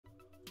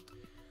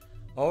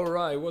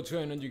Alright, what's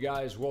going on, you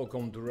guys?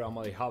 Welcome to Real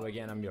Madrid Hub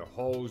again. I'm your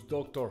host,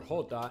 Dr.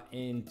 Jota,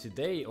 and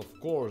today, of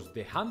course,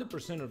 the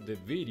 100% of the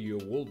video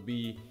will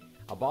be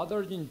about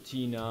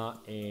Argentina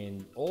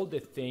and all the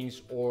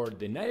things, or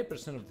the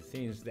 90% of the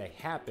things that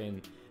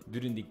happened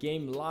during the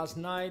game last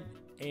night,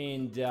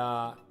 and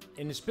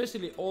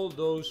especially all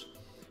those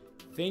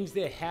things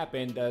that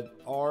happened that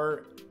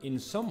are in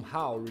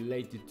somehow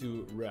related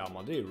to Real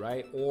Madrid,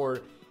 right?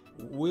 Or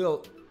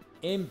will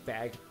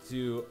impact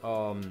to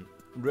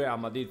Real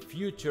Madrid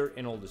future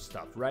and all the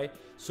stuff, right?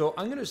 So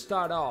I'm gonna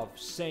start off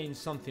saying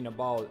something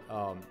about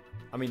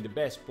the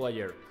best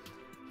player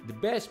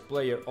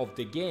of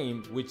the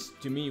game, which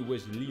to me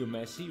was Leo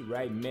Messi,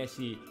 right?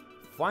 Messi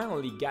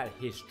finally got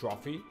his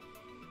trophy.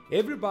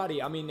 Everybody,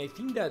 I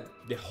think that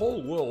the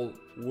whole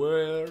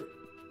world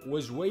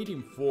was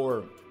waiting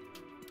for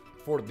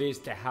this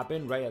to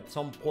happen, right? At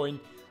some point,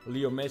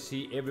 Leo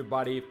Messi,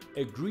 everybody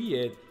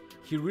agreed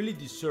he really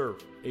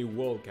deserved a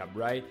World Cup,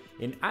 right?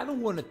 And I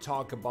don't want to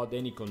talk about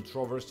any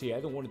controversy. I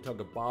don't want to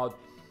talk about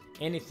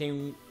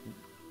anything,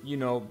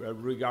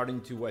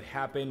 regarding to what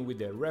happened with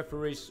the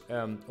referees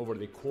over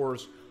the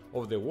course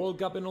of the World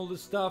Cup and all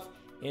this stuff.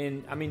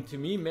 And to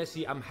me,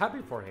 Messi, I'm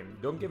happy for him.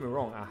 Don't get me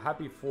wrong. I'm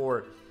happy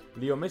for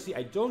Leo Messi.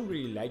 I don't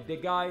really like the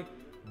guy,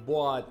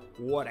 but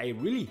what I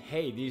really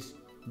hate is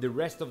the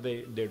rest of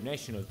their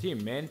national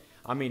team, man.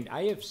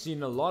 I have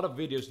seen a lot of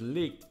videos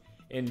leaked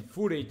and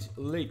footage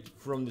leaked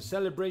from the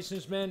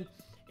celebrations, man,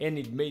 and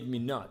it made me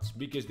nuts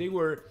because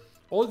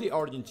all the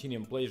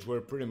Argentinian players were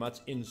pretty much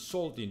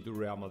insulting to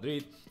Real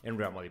Madrid and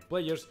Real Madrid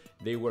players.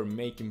 They were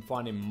making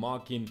fun and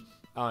mocking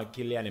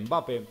Kylian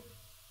Mbappe,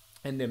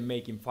 and then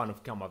making fun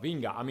of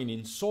Camavinga.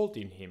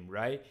 Insulting him,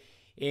 right?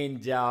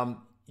 And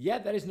yeah,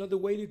 that is not the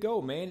way to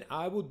go, man.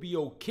 I would be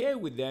okay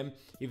with them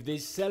if they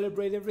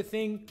celebrate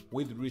everything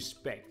with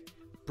respect.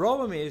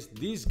 Problem is,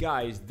 these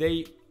guys,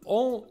 they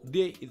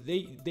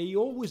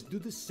always do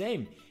the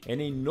same,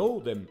 and I know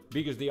them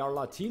because they are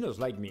Latinos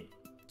like me.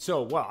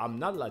 So, well, I'm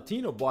not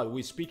Latino, but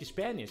we speak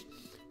Spanish,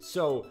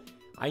 so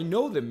I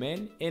know them,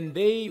 man. And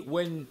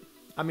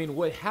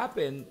what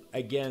happened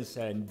against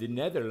the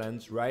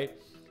Netherlands, right?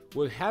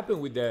 What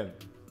happened with the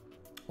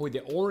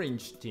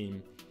orange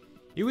team?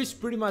 It was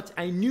pretty much,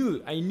 I knew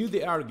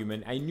the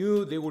argument. I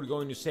knew they were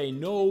going to say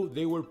no,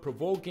 they were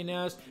provoking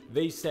us.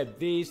 They said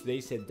this,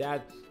 they said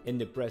that in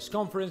the press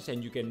conference,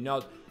 and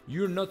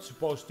you're not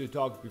supposed to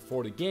talk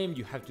before the game.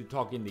 You have to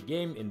talk in the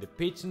game, in the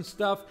pitch and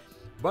stuff.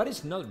 But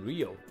it's not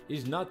real.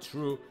 It's not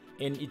true,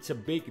 and it's a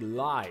big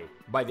lie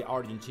by the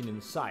Argentinian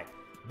side.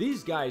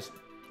 These guys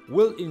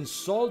will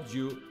insult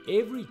you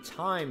every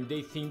time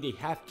they think they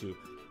have to.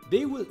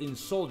 They will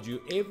insult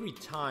you every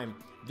time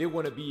they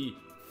want to be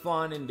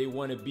fun and they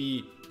want to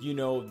be,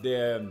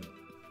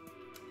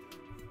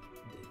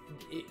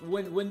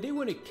 when they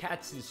want to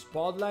catch the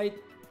spotlight,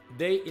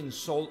 they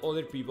insult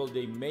other people,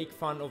 they make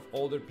fun of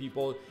other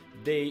people,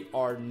 they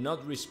are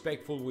not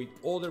respectful with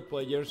other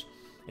players,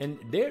 and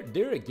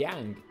they're a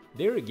gang.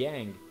 They're a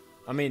gang.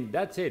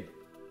 That's it.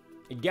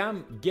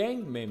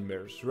 Gang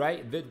members,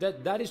 right?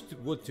 That is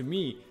what to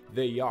me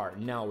they are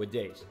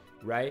nowadays,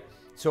 right?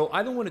 So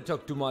I don't want to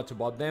talk too much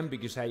about them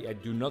because I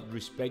do not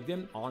respect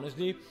them,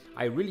 honestly.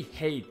 I really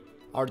hate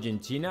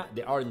Argentina,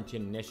 the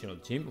Argentine national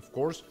team, of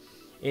course,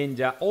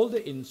 and all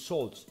the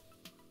insults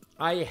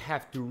I have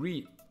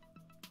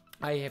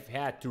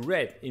had to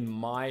read in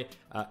my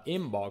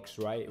inbox,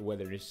 right?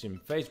 Whether it's in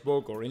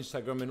Facebook or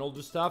Instagram and all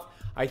the stuff,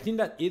 I think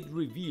that it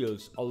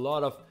reveals a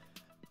lot of,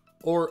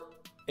 or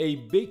a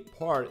big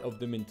part of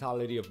the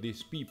mentality of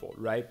these people,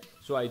 right?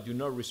 So I do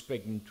not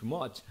respect them too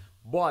much.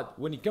 But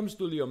when it comes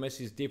to Leo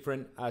Messi, it's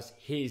different, as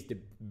he is the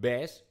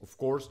best, of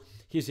course.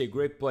 He's a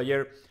great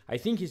player. I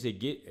think he's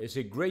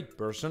a great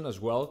person as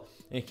well,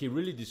 and he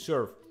really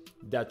deserved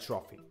that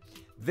trophy.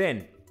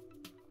 Then,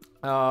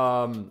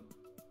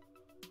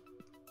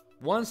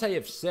 once I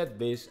have said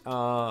this,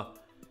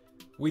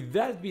 with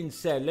that being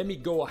said, let me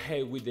go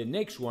ahead with the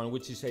next one,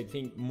 which is, I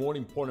think, more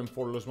important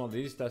for Los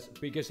Madridistas,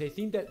 because I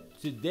think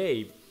that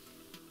today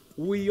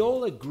we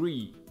all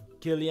agree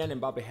Kylian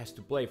Mbappe has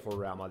to play for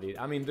Real Madrid.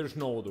 There's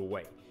no other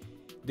way.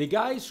 The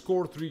guy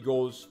scored 3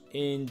 goals,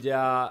 and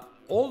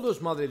all those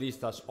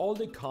Madridistas, all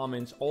the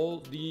comments,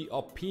 all the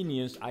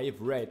opinions I have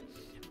read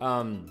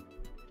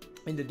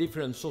in the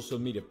different social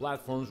media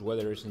platforms,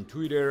 whether it's on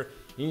Twitter,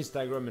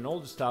 Instagram, and all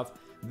the stuff,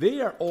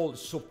 they are all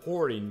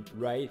supporting,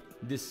 right,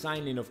 the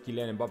signing of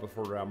Kylian Mbappe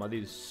for Real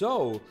Madrid.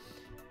 So,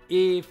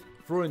 if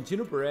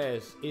Florentino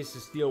Perez is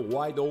still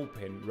wide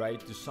open, right,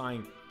 to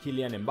sign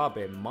Kylian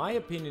Mbappe, my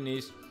opinion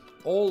is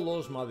all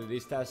those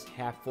Madridistas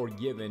have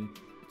forgiven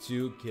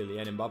to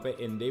Kylian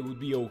Mbappe, and they would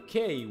be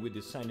okay with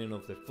the signing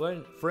of the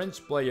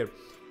French player,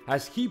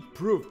 as he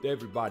proved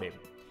everybody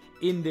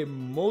in the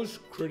most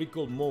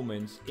critical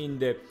moments, in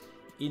the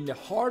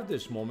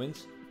hardest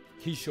moments,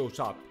 he shows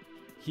up,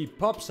 he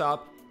pops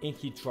up, and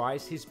he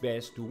tries his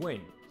best to win.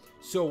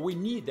 So we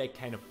need that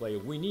kind of player.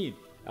 We need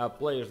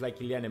players like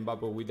Kylian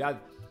Mbappe with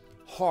that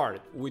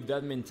heart, with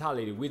that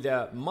mentality, with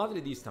a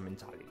Madridista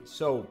mentality.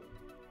 So,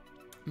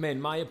 man,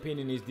 my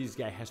opinion is this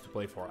guy has to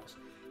play for us.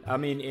 I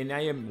mean, and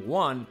I am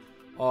one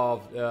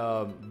of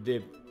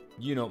the,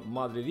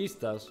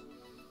 Madridistas.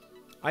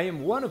 I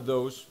am one of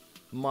those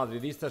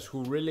Madridistas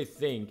who really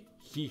think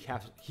he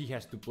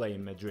has to play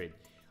in Madrid.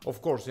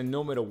 Of course, and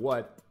no matter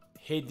what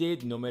he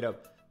did, no matter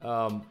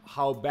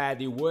how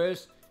bad it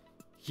was,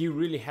 he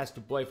really has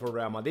to play for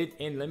Real Madrid.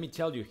 And let me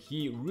tell you,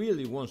 he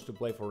really wants to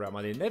play for Real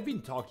Madrid. And I've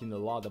been talking a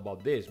lot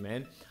about this,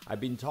 man. I've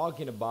been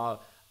talking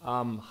about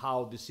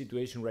how the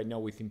situation right now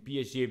within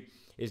PSG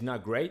is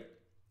not great,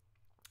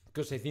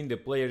 because I think the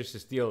player is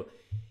still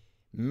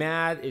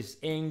mad, is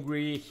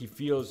angry, he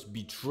feels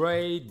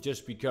betrayed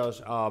just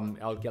because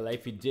Al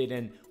Khelaifi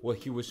didn't what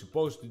he was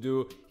supposed to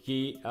do.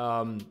 He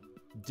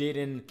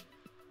didn't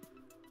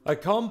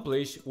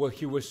accomplish what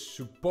he was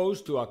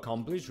supposed to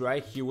accomplish,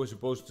 right? He was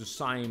supposed to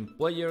sign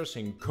players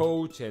and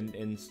coach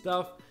and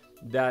stuff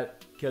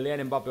that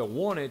Kylian Mbappe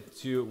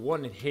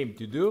wanted him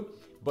to do,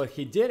 but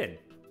he didn't.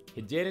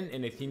 He didn't,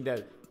 and I think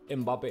that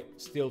Mbappe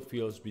still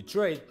feels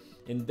betrayed,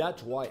 and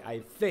that's why I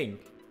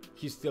think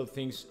he still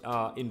thinks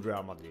in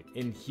Real Madrid.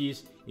 And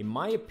he's, in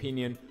my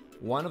opinion,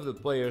 one of the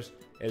players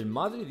El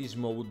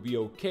Madridismo would be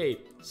okay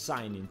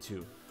signing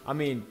to. I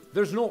mean,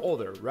 there's no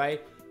other,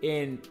 right?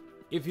 And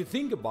if you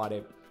think about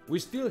it, we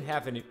still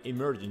have an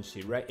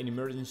emergency, right? An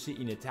emergency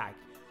in attack.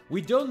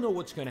 We don't know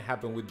what's going to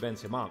happen with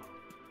Benzema.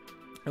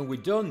 And we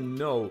don't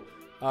know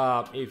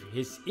if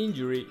his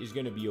injury is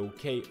going to be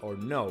okay or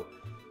no.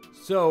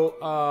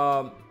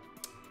 So,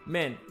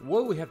 man,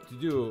 what we have to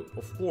do,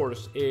 of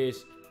course,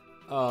 is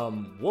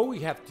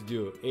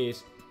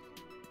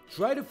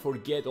try to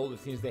forget all the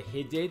things that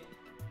he did,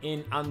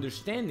 and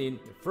understanding.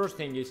 The first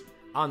thing is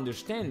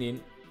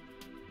understanding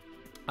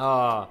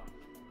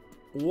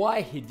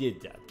why he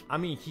did that. I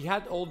mean, he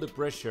had all the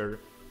pressure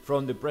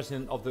from the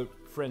president of the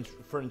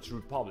French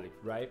Republic,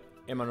 right?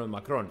 Emmanuel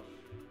Macron.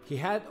 He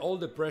had all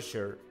the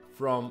pressure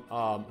from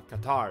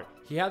Qatar.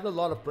 He had a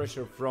lot of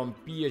pressure from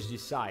PSG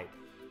side.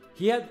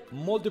 He had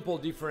multiple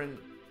different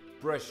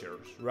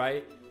pressures,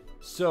 right?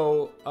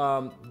 So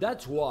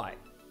that's why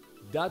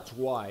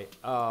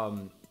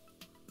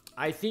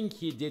I think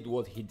he did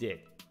what he did.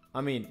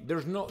 I mean, there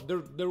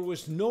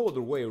was no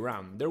other way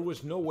around. There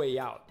was no way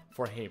out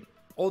for him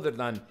other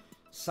than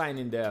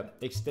signing the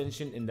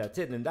extension, and that's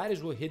it. And that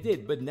is what he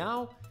did. But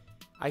now,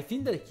 I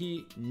think that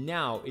he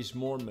now is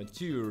more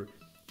mature.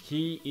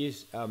 He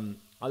is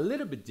a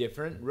little bit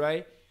different,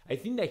 right? I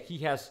think that he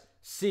has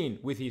seen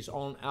with his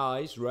own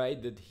eyes,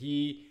 right, that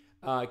he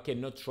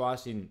cannot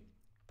trust in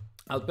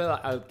Al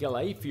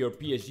Khelaifi or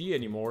PSG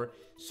anymore.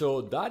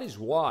 So that is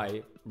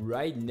why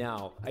right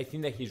now I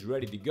think that he's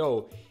ready to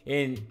go.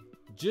 And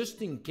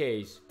just in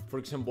case, for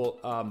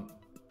example,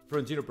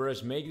 Florentino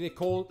Perez make the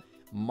call,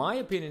 my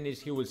opinion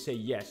is he will say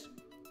yes.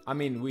 I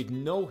mean, with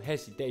no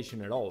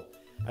hesitation at all,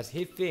 as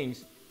he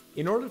thinks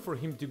in order for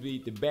him to be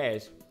the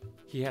best,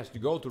 he has to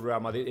go to Real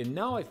Madrid. And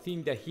now I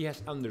think that he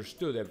has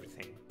understood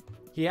everything.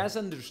 He has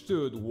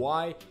understood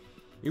why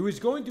it was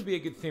going to be a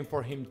good thing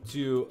for him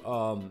to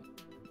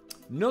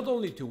not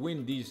only to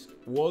win this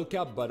World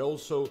Cup, but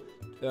also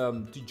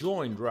to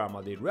join Real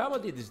Madrid. Real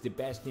Madrid is the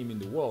best team in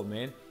the world,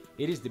 man.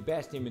 It is the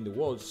best team in the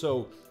world.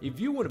 So if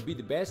you want to be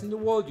the best in the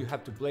world, you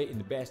have to play in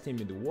the best team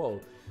in the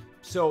world.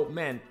 So,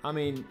 man, I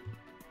mean,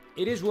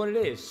 it is what it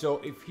is. So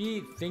if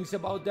he thinks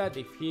about that,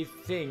 if he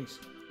thinks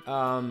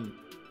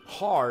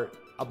hard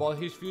about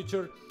his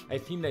future, I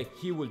think that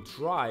he will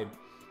try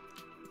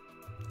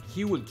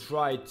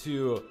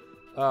to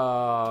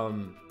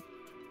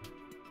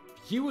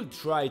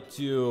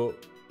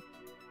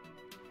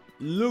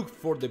look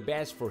for the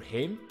best for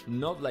him,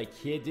 not like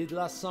he did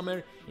last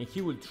summer, and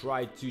he will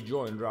try to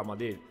join Real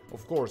Madrid,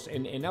 of course,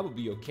 and I would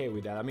be okay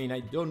with that. I mean,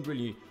 it doesn't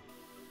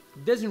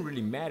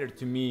really matter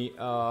to me.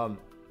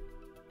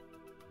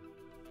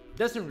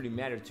 Doesn't really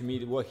matter to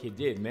me what he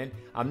did, man.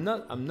 I'm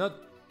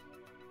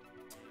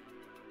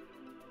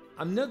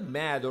not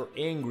mad or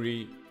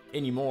angry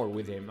anymore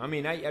with him. I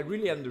mean, I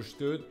really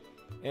understood.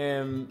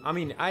 I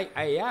mean,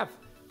 I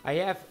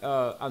have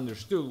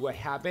understood what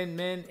happened,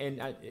 man,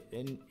 and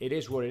it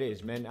is what it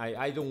is, man.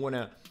 I don't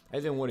wanna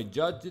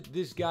judge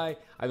this guy.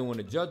 I don't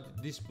wanna judge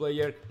this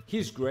player.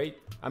 He's great.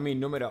 I mean,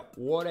 no matter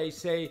what I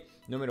say,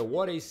 no matter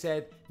what I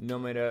said, no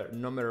matter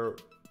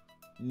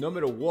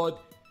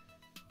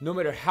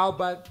how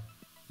bad,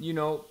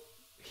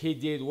 he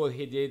did what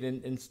he did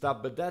and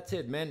stuff. But that's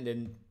it, man.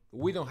 And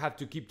we don't have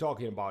to keep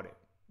talking about it.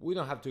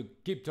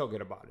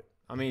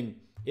 I mean,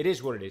 it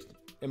is what it is.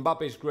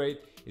 Mbappe is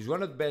great. He's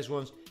one of the best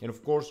ones. And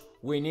of course,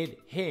 we need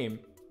him,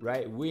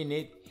 right? We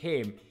need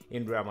him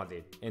in Real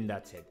Madrid. And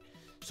that's it.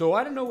 So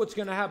I don't know what's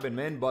going to happen,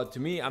 man. But to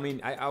me, I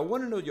mean, I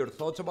want to know your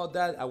thoughts about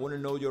that. I want to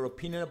know your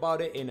opinion about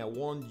it. And I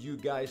want you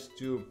guys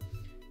to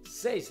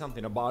say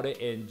something about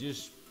it and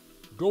just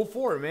go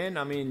for it, man.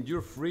 I mean,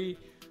 you're free.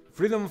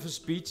 Freedom of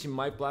speech in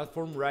my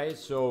platform, right?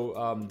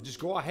 So just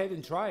go ahead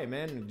and try it,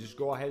 man. Just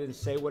go ahead and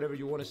say whatever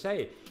you want to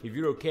say. If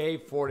you're okay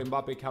for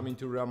Mbappe coming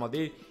to Real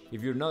Madrid,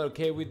 if you're not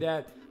okay with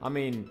that, I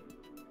mean,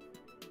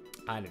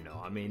 I don't know.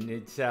 I mean,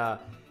 it's the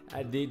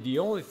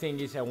only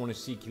thing is I want to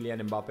see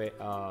Kylian Mbappe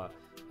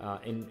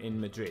in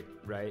Madrid,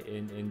 right?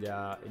 And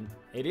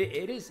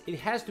it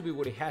has to be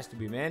what it has to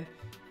be, man.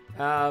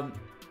 Kylian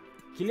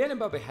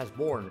Mbappe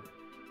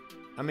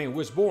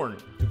was born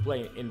to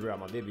play in Real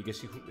Madrid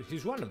because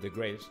he's one of the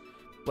greatest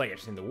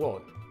players in the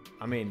world.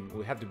 I mean,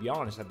 we have to be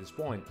honest at this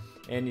point.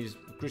 And is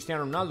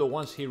Cristiano Ronaldo,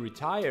 once he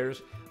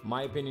retires,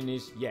 my opinion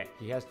is, yeah,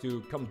 he has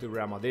to come to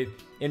Real Madrid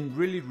and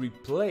really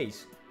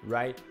replace,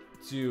 right,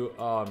 to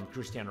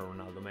Cristiano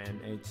Ronaldo, man.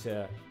 It's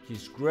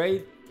he's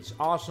great, he's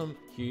awesome.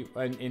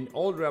 And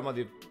all Real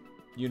Madrid,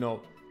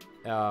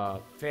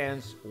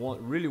 fans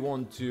really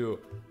want to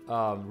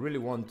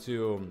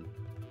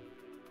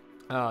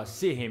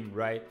see him,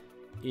 right,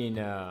 in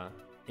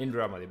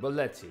Real Madrid. But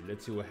let's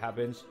see what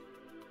happens.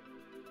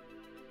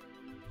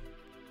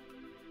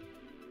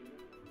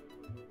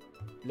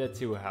 Let's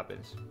see what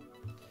happens.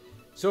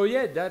 So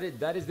yeah, that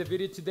is the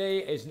video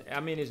today.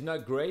 It's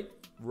not great,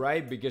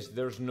 right? Because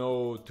there's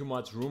no too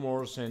much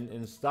rumors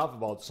and stuff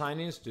about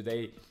signings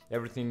today.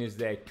 Everything is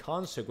the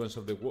consequence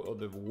of the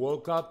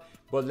World Cup.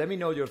 But let me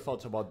know your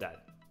thoughts about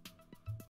that.